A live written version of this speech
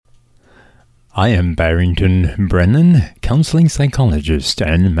I am Barrington Brennan, counseling psychologist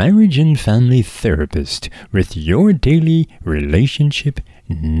and marriage and family therapist, with your daily relationship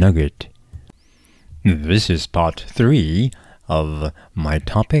nugget. This is part 3 of my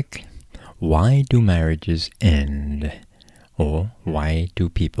topic, Why Do Marriages End? Or why do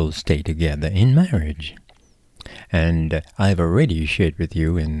people stay together in marriage? And I've already shared with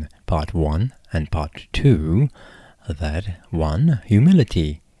you in part 1 and part 2 that 1,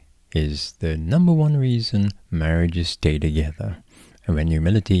 humility is the number one reason marriages stay together. And when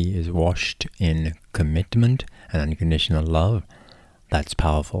humility is washed in commitment and unconditional love, that's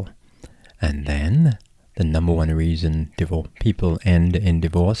powerful. And then the number one reason people end in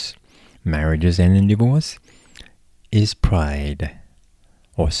divorce, marriages end in divorce, is pride,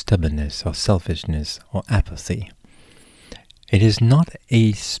 or stubbornness, or selfishness, or apathy. It is not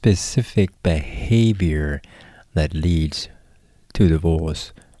a specific behavior that leads to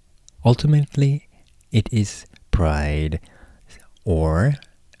divorce. Ultimately, it is pride or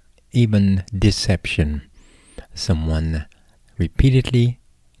even deception. Someone repeatedly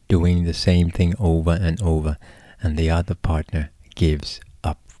doing the same thing over and over, and the other partner gives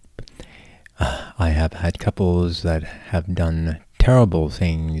up. I have had couples that have done terrible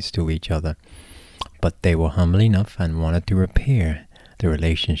things to each other, but they were humble enough and wanted to repair the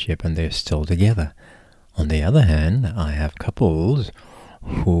relationship, and they're still together. On the other hand, I have couples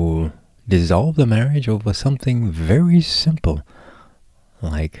who dissolve the marriage over something very simple,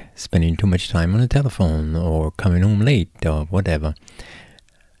 like spending too much time on the telephone or coming home late or whatever,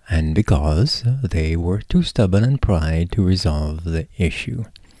 and because they were too stubborn and pride to resolve the issue.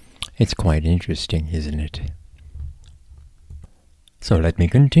 It's quite interesting, isn't it? So let me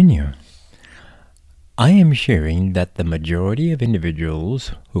continue. I am sharing that the majority of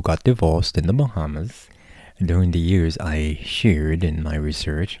individuals who got divorced in the Bahamas during the years I shared in my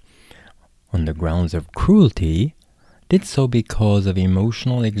research on the grounds of cruelty did so because of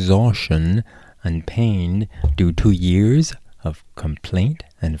emotional exhaustion and pain due to years of complaint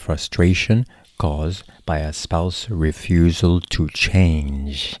and frustration caused by a spouse's refusal to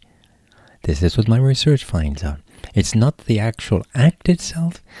change. This is what my research finds out. It's not the actual act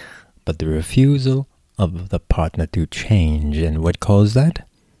itself, but the refusal of the partner to change. And what caused that?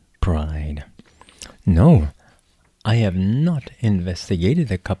 Pride. No, I have not investigated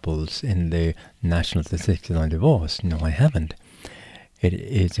the couples in the National Statistics on Divorce. No, I haven't. It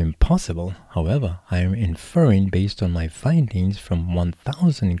is impossible. However, I am inferring based on my findings from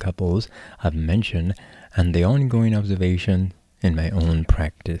 1,000 couples I've mentioned and the ongoing observation in my own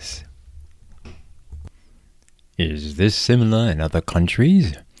practice. Is this similar in other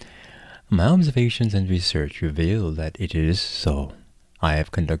countries? My observations and research reveal that it is so. I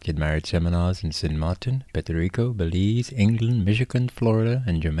have conducted marriage seminars in St. Martin, Puerto Rico, Belize, England, Michigan, Florida,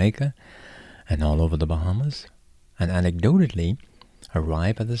 and Jamaica, and all over the Bahamas, and anecdotally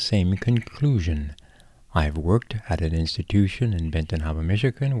arrive at the same conclusion. I have worked at an institution in Benton Harbor,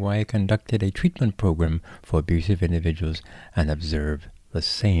 Michigan, where I conducted a treatment program for abusive individuals and observed the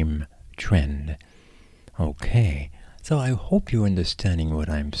same trend. Okay, so I hope you're understanding what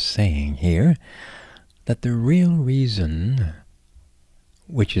I'm saying here, that the real reason,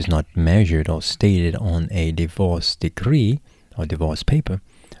 which is not measured or stated on a divorce decree or divorce paper,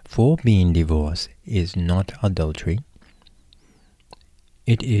 for being divorced is not adultery.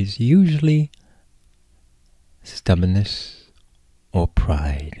 It is usually stubbornness or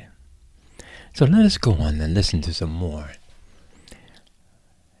pride. So let us go on and listen to some more.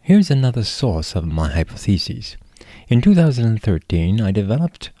 Here's another source of my hypotheses. In 2013, I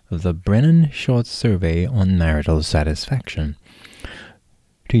developed the Brennan Short Survey on Marital Satisfaction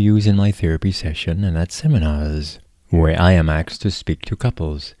to use in my therapy session and at seminars, where I am asked to speak to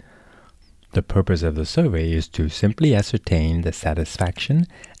couples. The purpose of the survey is to simply ascertain the satisfaction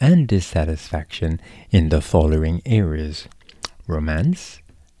and dissatisfaction in the following areas: romance,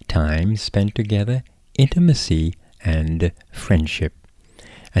 time spent together, intimacy, and friendship.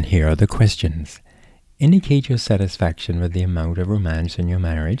 And here are the questions. Indicate your satisfaction with the amount of romance in your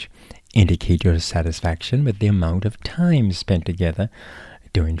marriage. Indicate your satisfaction with the amount of time spent together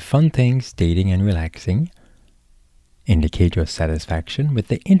doing fun things, dating and relaxing. Indicate your satisfaction with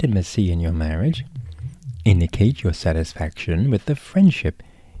the intimacy in your marriage. Indicate your satisfaction with the friendship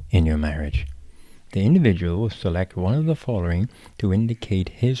in your marriage. The individual will select one of the following to indicate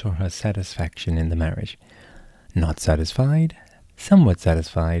his or her satisfaction in the marriage: not satisfied, somewhat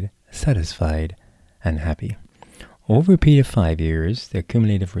satisfied, satisfied, and happy. Over a period of 5 years, the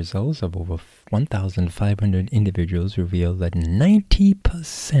cumulative results of over 1,500 individuals revealed that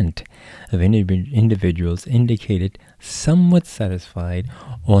 90% of individuals indicated somewhat satisfied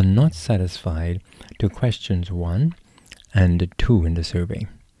or not satisfied to questions 1 and 2 in the survey.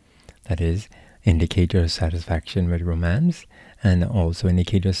 That is, indicator of satisfaction with romance and also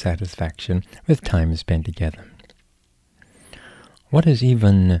indicator of satisfaction with time spent together. What is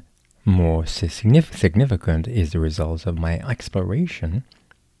even more significant is the results of my exploration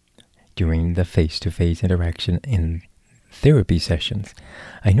during the face-to-face interaction in therapy sessions.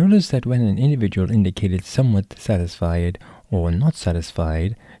 I noticed that when an individual indicated somewhat satisfied or not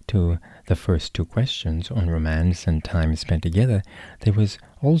satisfied to the first 2 questions on romance and time spent together, there was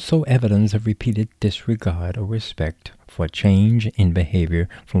also evidence of repeated disregard or respect for change in behavior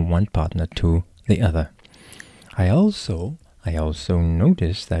from one partner to the other. I also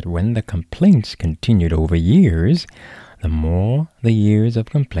noticed that when the complaints continued over years, the more the years of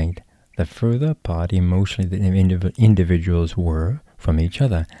complaint, the further apart emotionally the individuals were from each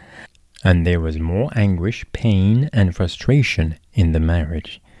other, and there was more anguish, pain, and frustration in the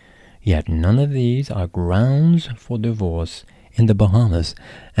marriage. Yet none of these are grounds for divorce in the Bahamas,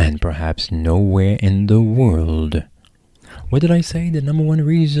 and perhaps nowhere in the world. What did I say? The number one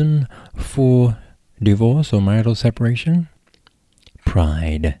reason for divorce or marital separation?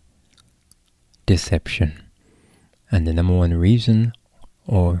 Pride, deception. And the number one reason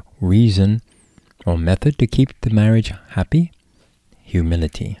or method to keep the marriage happy?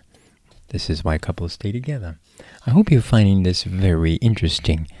 Humility. This is why couples stay together. I hope you're finding this very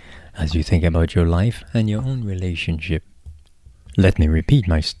interesting as you think about your life and your own relationship. Let me repeat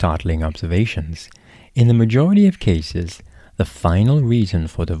my startling observations. In the majority of cases, the final reason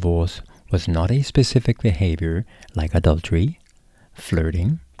for divorce was not a specific behavior like adultery,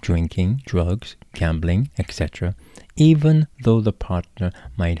 flirting, drinking, drugs, gambling, etc., even though the partner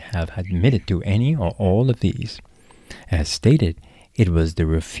might have admitted to any or all of these. As stated, it was the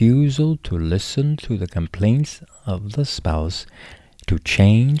refusal to listen to the complaints of the spouse, to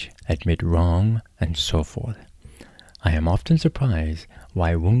change, admit wrong, and so forth. I am often surprised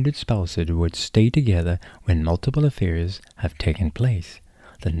why wounded spouses would stay together when multiple affairs have taken place.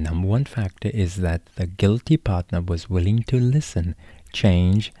 The number one factor is that the guilty partner was willing to listen,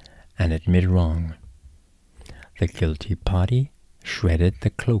 change, and admit wrong. The guilty party shredded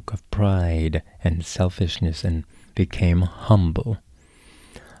the cloak of pride and selfishness and became humble.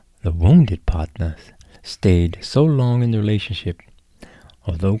 The wounded partner stayed so long in the relationship,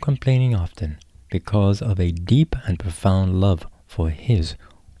 although complaining often, because of a deep and profound love for his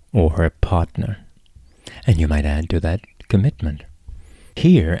or her partner. And you might add to that commitment.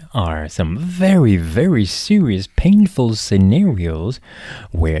 Here are some very, very serious, painful scenarios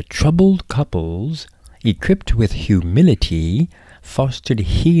where troubled couples, equipped with humility, fostered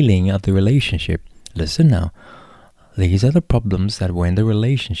healing of the relationship. Listen now. These are the problems that were in the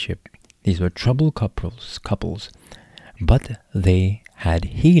relationship. These were troubled couples, but they had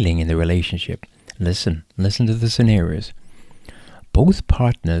healing in the relationship. Listen to the scenarios. Both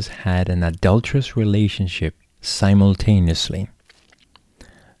partners had an adulterous relationship simultaneously.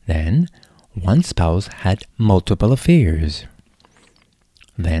 Then, one spouse had multiple affairs.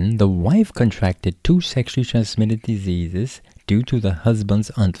 Then, the wife contracted 2 sexually transmitted diseases due to the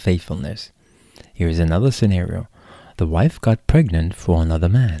husband's unfaithfulness. Here is another scenario. The wife got pregnant for another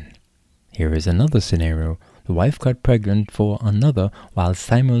man. Here is another scenario. The wife got pregnant for another, while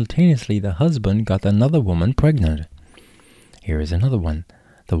simultaneously the husband got another woman pregnant. Here is another one.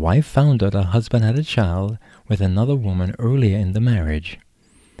 The wife found out her husband had a child with another woman earlier in the marriage.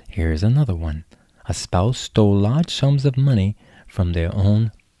 Here is another one. A spouse stole large sums of money from their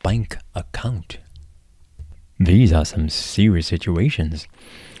own bank account. These are some serious situations.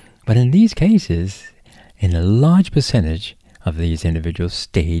 But in these cases, in a large percentage of these individuals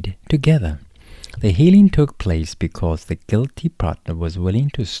stayed together. The healing took place because the guilty partner was willing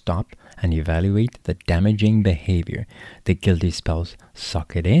to stop and evaluate the damaging behavior. The guilty spouse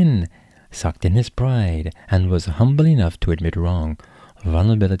sucked in his pride, and was humble enough to admit wrong,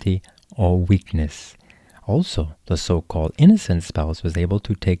 vulnerability, or weakness. Also, the so-called innocent spouse was able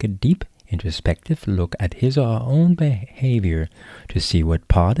to take a deep, introspective look at his or her own behavior to see what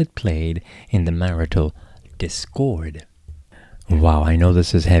part it played in the marital discord. Wow, I know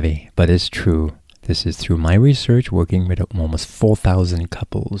this is heavy, but it's true. This is through my research working with almost 4,000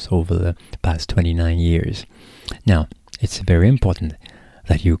 couples over the past 29 years. Now, it's very important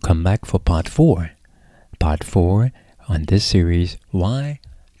that you come back for part 4. Part 4 on this series, why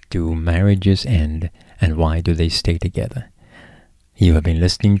do marriages end and why do they stay together? You have been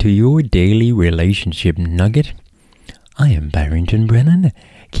listening to your daily relationship nugget. I am Barrington Brennan,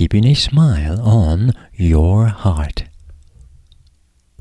 keeping a smile on your heart.